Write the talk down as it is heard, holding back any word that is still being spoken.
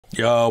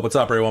Yo, what's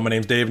up everyone? My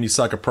name's Dave and you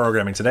suck at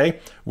programming. Today,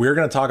 we're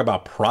going to talk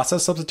about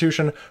process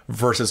substitution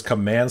versus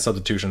command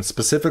substitution,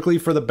 specifically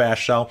for the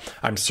bash shell.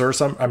 I'm sure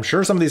some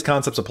of these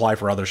concepts apply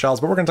for other shells,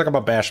 but we're going to talk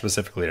about bash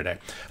specifically today.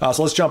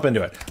 So let's jump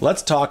into it.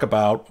 Let's talk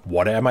about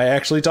what am I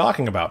actually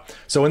talking about.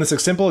 So in this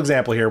simple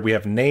example here, we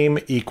have name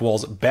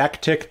equals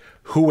backtick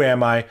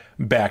whoami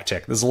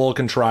backtick. This is a little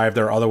contrived.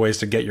 There are other ways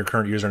to get your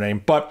current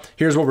username, but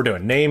here's what we're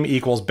doing. Name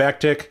equals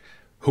backtick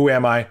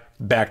whoami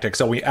backtick.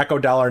 So we echo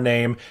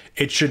 $name.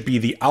 It should be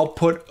the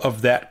output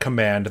of that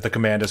command. The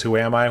command is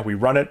whoami. We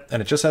run it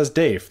and it just says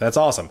Dave. That's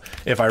awesome.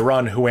 If I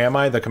run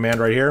whoami, the command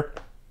right here,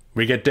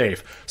 we get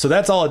Dave. So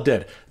that's all it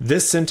did.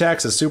 This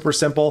syntax is super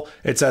simple.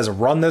 It says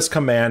run this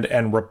command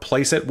and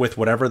replace it with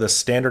whatever the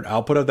standard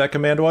output of that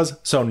command was.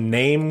 So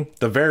name,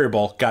 the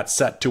variable, got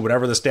set to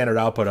whatever the standard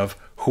output of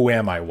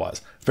whoami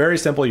was. Very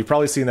simple. You've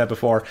probably seen that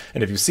before.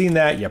 And if you've seen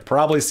that, you've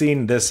probably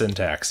seen this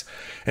syntax.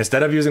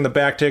 Instead of using the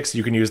backticks,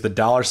 you can use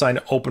the $sign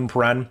open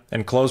paren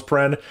and close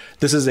paren.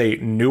 This is a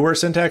newer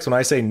syntax. When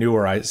I say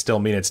newer, I still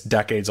mean it's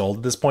decades old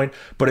at this point,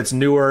 but it's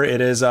newer. It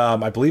is,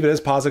 I believe it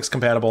is POSIX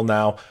compatible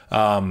now.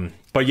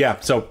 But yeah,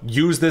 so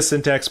use this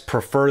syntax,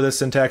 prefer this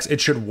syntax. It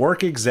should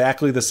work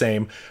exactly the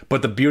same,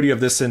 but the beauty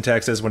of this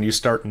syntax is when you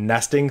start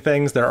nesting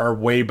things, there are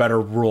way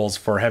better rules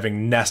for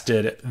having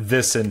nested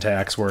this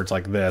syntax where it's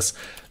like this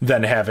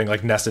than having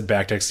like nested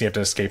backticks. You have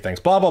to escape things,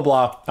 blah, blah,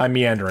 blah. I'm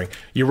meandering.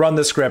 You run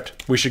this script,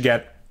 we should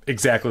get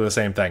exactly the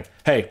same thing.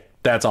 Hey,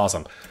 that's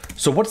awesome.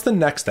 So what's the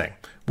next thing?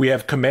 We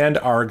have command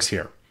args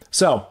here.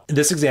 So in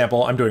this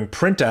example, I'm doing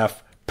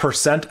printf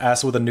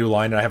 %s with a new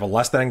line, and I have a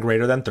less than and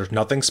greater than. There's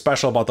nothing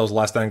special about those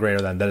less than and greater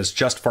than. That is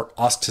just for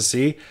us to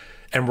see,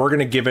 and we're going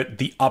to give it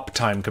the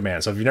uptime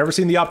command. So if you've never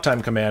seen the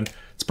uptime command,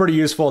 it's pretty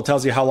useful. It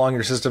tells you how long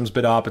your system's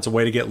been up. It's a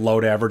way to get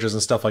load averages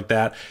and stuff like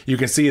that. You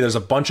can see there's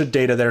a bunch of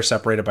data there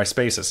separated by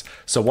spaces.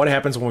 So what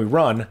happens when we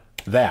run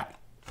that?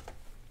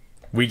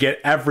 We get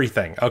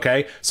everything,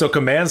 okay? So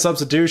command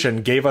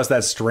substitution gave us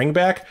that string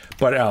back,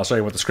 but I'll show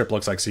you what the script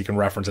looks like so you can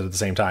reference it at the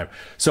same time.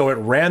 So it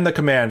ran the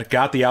command,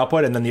 got the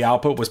output, and then the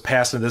output was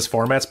passed into this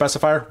format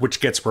specifier, which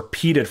gets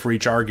repeated for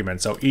each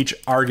argument. So each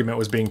argument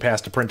was being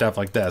passed to printf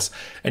like this.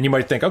 And you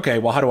might think, okay,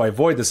 well, how do I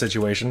avoid this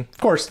situation? Of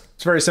course,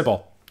 it's very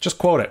simple. Just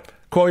quote it.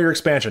 Quote your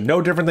expansion.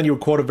 No different than you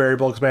would quote a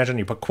variable expansion.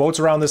 You put quotes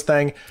around this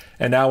thing,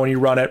 and now when you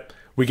run it,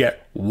 we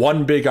get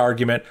one big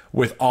argument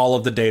with all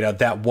of the data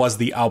that was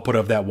the output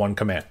of that one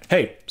command.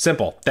 Hey,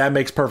 simple. That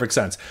makes perfect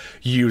sense.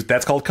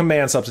 That's called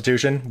command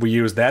substitution. We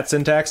use that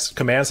syntax,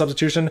 command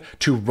substitution,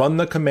 to run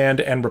the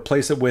command and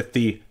replace it with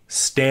the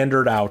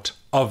standard out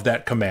of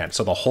that command.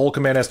 So the whole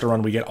command has to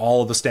run. We get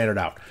all of the standard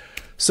out.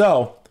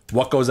 So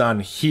what goes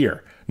on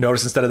here?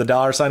 Notice instead of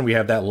the $sign, we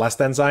have that less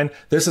than sign.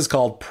 This is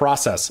called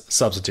process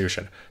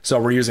substitution. So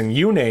we're using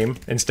uname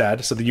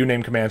instead. So the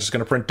uname command is just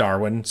going to print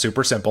Darwin,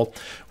 super simple.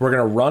 We're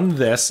going to run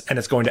this and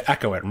it's going to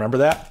echo it. Remember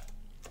that?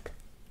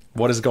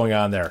 What is going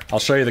on there? I'll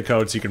show you the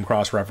code so you can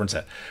cross-reference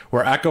it.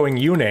 We're echoing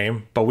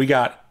uname, but we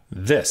got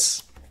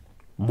this.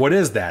 What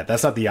is that?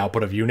 That's not the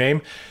output of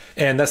uname.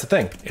 And that's the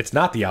thing. It's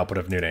not the output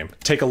of newName.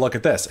 Take a look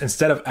at this.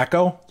 Instead of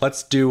echo,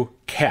 let's do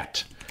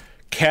cat.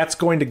 Cat's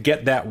going to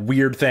get that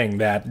weird thing,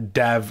 that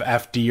dev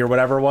fd or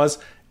whatever it was,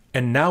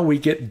 and now we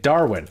get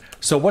Darwin.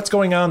 So what's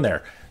going on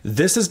there?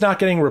 This is not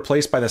getting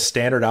replaced by the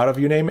standard out of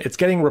uname. It's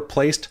getting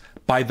replaced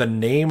by the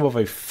name of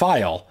a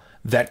file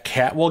that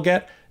cat will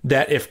get,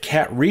 that if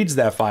cat reads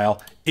that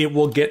file, it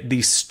will get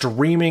the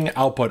streaming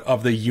output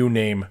of the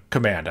uname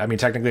command. I mean,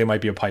 technically it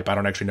might be a pipe. I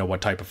don't actually know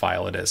what type of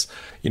file it is.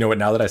 You know what,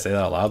 now that I say that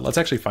out loud, let's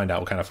actually find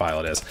out what kind of file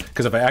it is.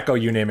 Because if I echo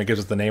uname, it gives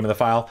us the name of the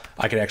file.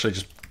 I could actually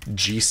just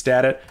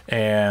gstat it,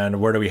 and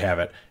where do we have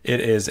it?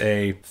 It is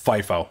a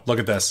FIFO. Look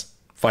at this,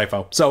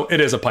 FIFO. So it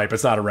is a pipe,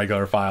 it's not a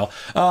regular file.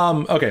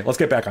 Okay, let's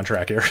get back on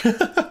track here.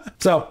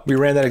 So we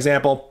ran that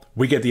example,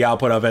 we get the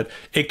output of it.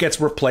 It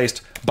gets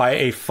replaced by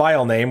a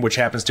file name, which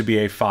happens to be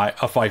a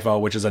FIFO,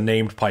 which is a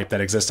named pipe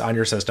that exists on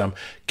your system.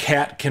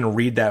 Cat can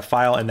read that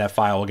file, and that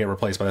file will get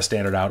replaced by the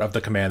standard out of the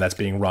command that's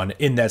being run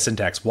in that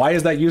syntax. Why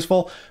is that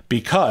useful?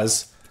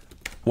 Because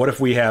what if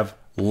we have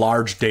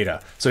large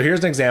data? So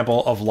here's an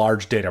example of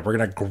large data. We're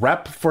going to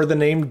grep for the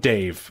name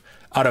Dave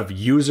out of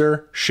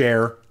user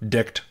share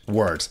dict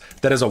words.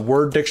 That is a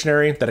word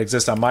dictionary that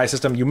exists on my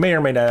system. You may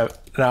or may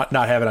not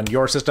have it on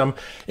your system.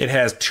 It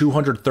has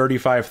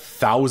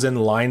 235,000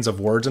 lines of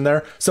words in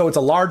there. So it's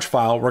a large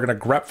file. We're going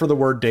to grep for the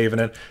word Dave in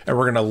it, and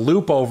we're going to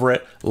loop over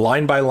it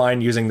line by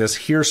line using this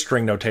here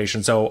string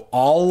notation. So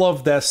all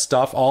of this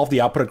stuff, all of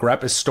the output of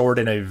grep is stored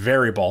in a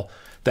variable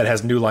that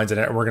has new lines in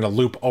it, and we're going to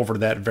loop over to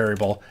that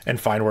variable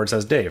and find where it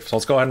says Dave. So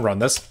let's go ahead and run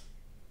this.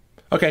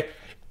 Okay,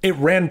 it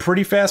ran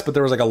pretty fast, but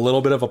there was like a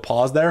little bit of a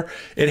pause there.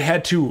 It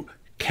had to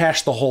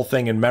cache the whole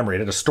thing in memory. It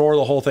had to store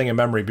the whole thing in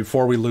memory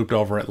before we looped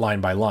over it line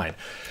by line.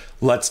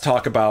 Let's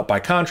talk about, by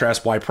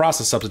contrast, why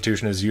process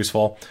substitution is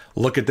useful.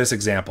 Look at this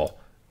example.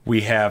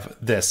 We have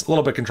this, a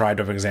little bit contrived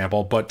of an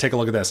example, but take a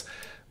look at this.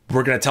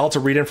 We're going to tell it to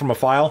read in from a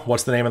file.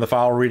 What's the name of the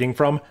file we're reading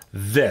from?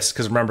 This,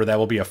 because remember, that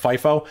will be a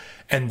FIFO,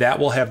 and that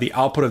will have the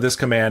output of this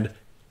command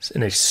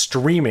in a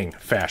streaming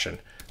fashion.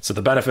 So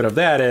the benefit of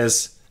that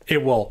is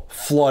it will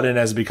flood in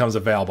as it becomes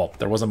available.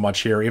 There wasn't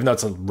much here. Even though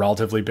it's a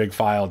relatively big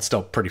file, it's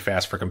still pretty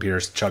fast for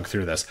computers to chug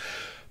through this.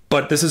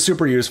 But this is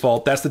super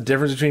useful. That's the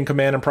difference between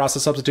command and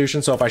process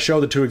substitution. So if I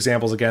show the two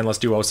examples again, let's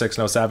do 06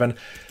 and 07.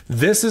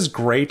 This is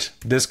great.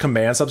 This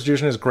command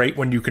substitution is great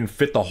when you can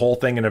fit the whole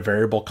thing in a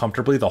variable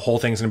comfortably. The whole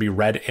thing's going to be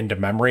read into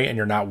memory and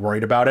you're not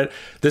worried about it.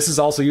 This is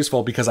also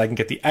useful because I can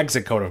get the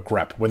exit code of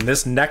grep. When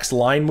this next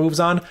line moves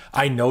on,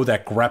 I know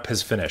that grep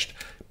has finished.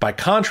 By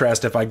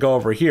contrast, if I go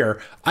over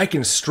here, I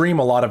can stream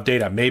a lot of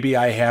data. Maybe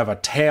I have a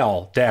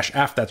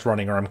tail-f that's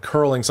running, or I'm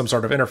curling some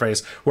sort of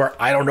interface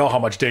where I don't know how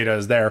much data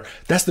is there.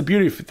 That's the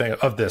beauty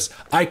of this.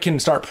 I can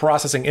start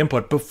processing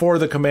input before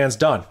the command's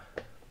done.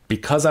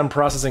 Because I'm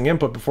processing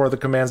input before the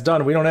command's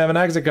done, we don't have an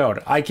exit code.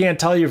 I can't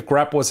tell you if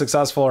grep was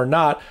successful or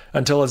not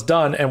until it's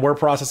done, and we're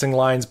processing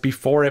lines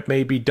before it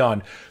may be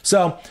done.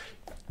 So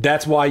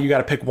that's why you got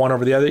to pick one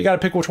over the other. You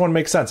got to pick which one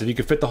makes sense. If you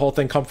can fit the whole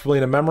thing comfortably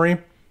into memory,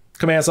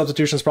 command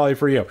substitution is probably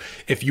for you.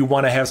 If you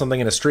want to have something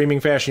in a streaming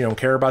fashion, you don't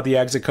care about the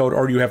exit code,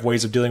 or you have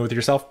ways of dealing with it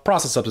yourself,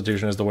 process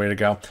substitution is the way to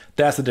go.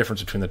 That's the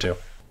difference between the two.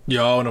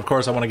 Yo, and of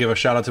course, I want to give a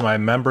shout out to my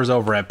members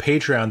over at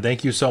Patreon.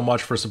 Thank you so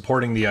much for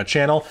supporting the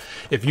channel.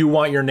 If you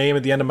want your name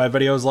at the end of my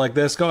videos like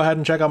this, go ahead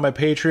and check out my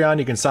Patreon.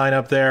 You can sign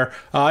up there.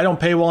 I don't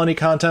paywall any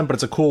content, but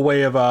it's a cool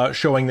way of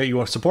showing that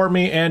you support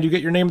me, and you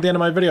get your name at the end of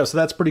my video, so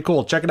that's pretty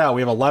cool. Check it out.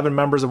 We have 11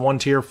 members in one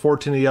tier,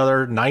 14 in the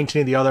other,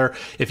 19 in the other.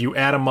 If you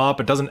add them up,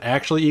 it doesn't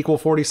actually equal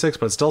 46,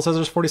 but it still says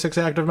there's 46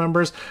 active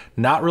members.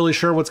 Not really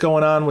sure what's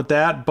going on with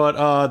that,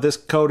 but this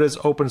code is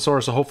open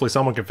source, so hopefully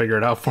someone can figure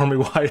it out for me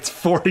why it's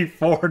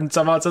 44 and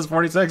somehow it says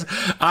 46.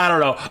 I don't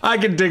know. I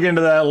can dig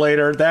into that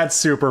later. That's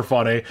super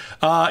funny.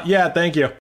 Yeah, thank you.